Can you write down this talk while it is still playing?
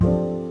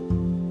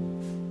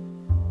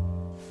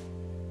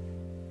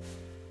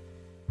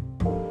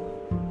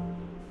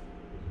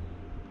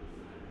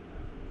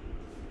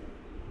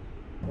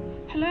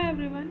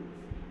everyone,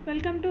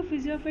 welcome to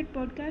PhysioFit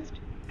podcast.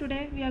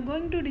 Today we are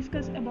going to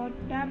discuss about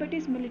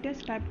diabetes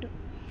mellitus type 2.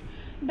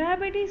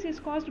 Diabetes is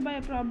caused by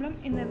a problem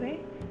in the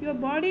way your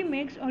body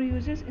makes or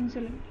uses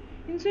insulin.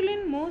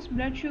 Insulin moves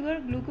blood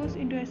sugar glucose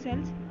into a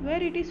cells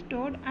where it is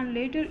stored and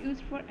later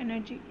used for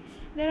energy.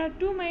 There are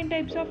two main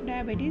types of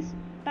diabetes,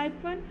 type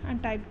 1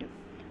 and type 2.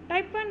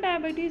 Type 1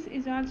 diabetes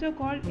is also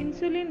called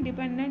insulin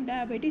dependent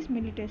diabetes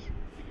mellitus,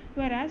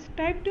 whereas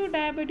type 2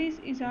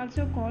 diabetes is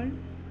also called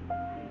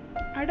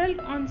adult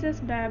onset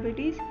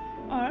diabetes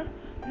or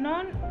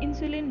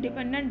non-insulin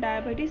dependent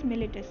diabetes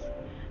mellitus.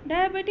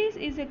 Diabetes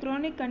is a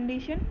chronic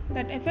condition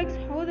that affects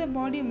how the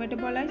body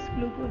metabolizes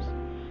glucose.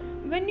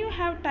 When you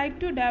have type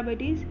 2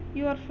 diabetes,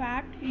 your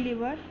fat,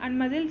 liver and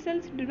muscle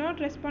cells do not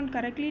respond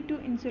correctly to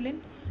insulin,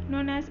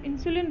 known as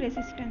insulin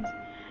resistance.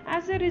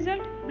 As a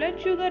result,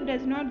 blood sugar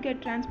does not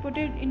get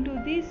transported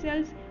into these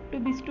cells to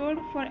be stored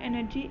for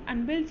energy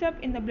and builds up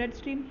in the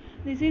bloodstream.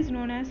 This is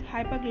known as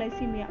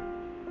hyperglycemia.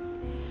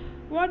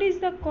 What is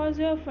the cause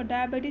of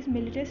diabetes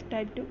mellitus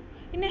type 2?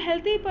 In a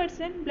healthy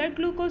person, blood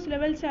glucose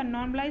levels are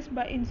normalized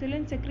by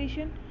insulin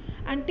secretion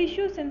and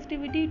tissue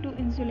sensitivity to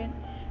insulin.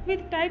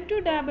 With type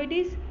 2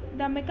 diabetes,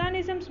 the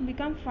mechanisms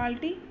become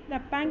faulty.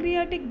 The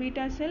pancreatic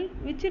beta cell,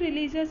 which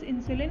releases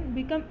insulin,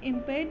 become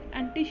impaired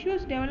and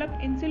tissues develop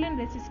insulin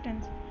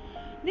resistance.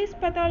 This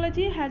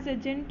pathology has a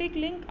genetic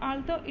link,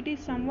 although it is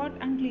somewhat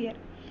unclear.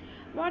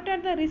 What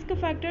are the risk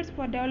factors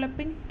for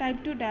developing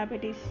type 2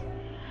 diabetes?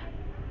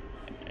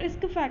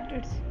 Risk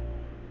factors: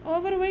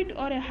 overweight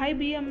or a high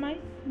BMI,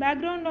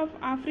 background of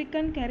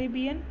African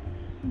Caribbean,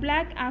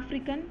 Black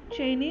African,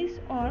 Chinese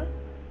or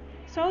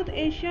South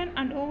Asian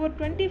and over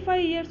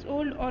 25 years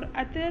old or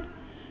other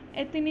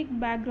ethnic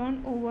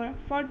background over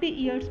 40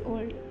 years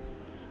old,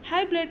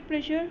 high blood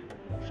pressure,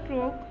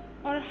 stroke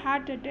or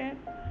heart attack,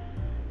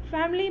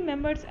 family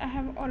members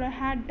have or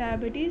had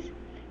diabetes,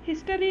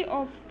 history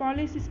of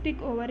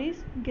polycystic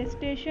ovaries,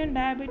 gestation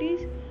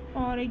diabetes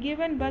or a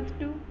given birth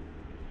to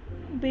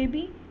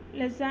baby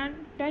less than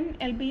 10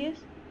 lbs,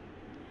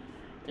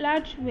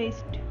 large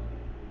waist.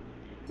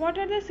 What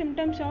are the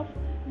symptoms of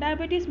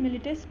diabetes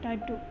mellitus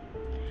type 2?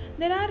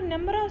 There are a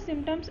number of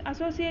symptoms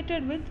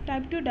associated with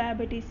type 2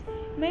 diabetes,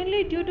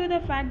 mainly due to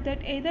the fact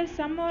that either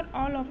some or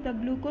all of the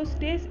glucose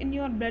stays in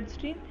your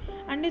bloodstream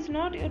and is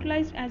not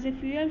utilized as a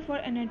fuel for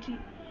energy.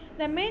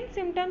 The main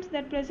symptoms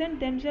that present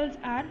themselves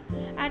are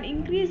an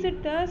increased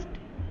thirst,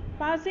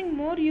 passing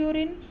more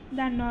urine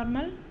than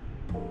normal,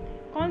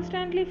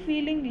 constantly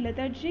feeling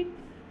lethargic,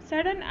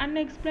 sudden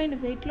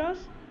unexplained weight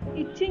loss,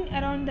 itching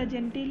around the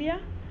genitalia,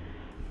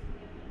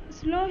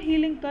 slow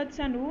healing cuts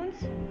and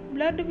wounds,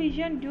 blurred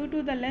vision due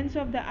to the lens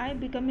of the eye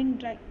becoming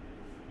dry.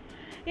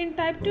 In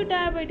type 2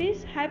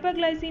 diabetes,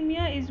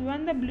 hyperglycemia is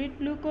when the blood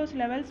glucose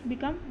levels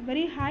become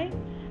very high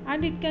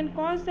and it can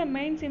cause the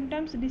main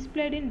symptoms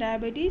displayed in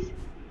diabetes: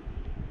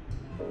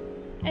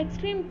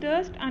 extreme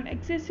thirst and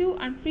excessive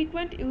and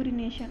frequent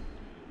urination.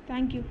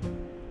 Thank you.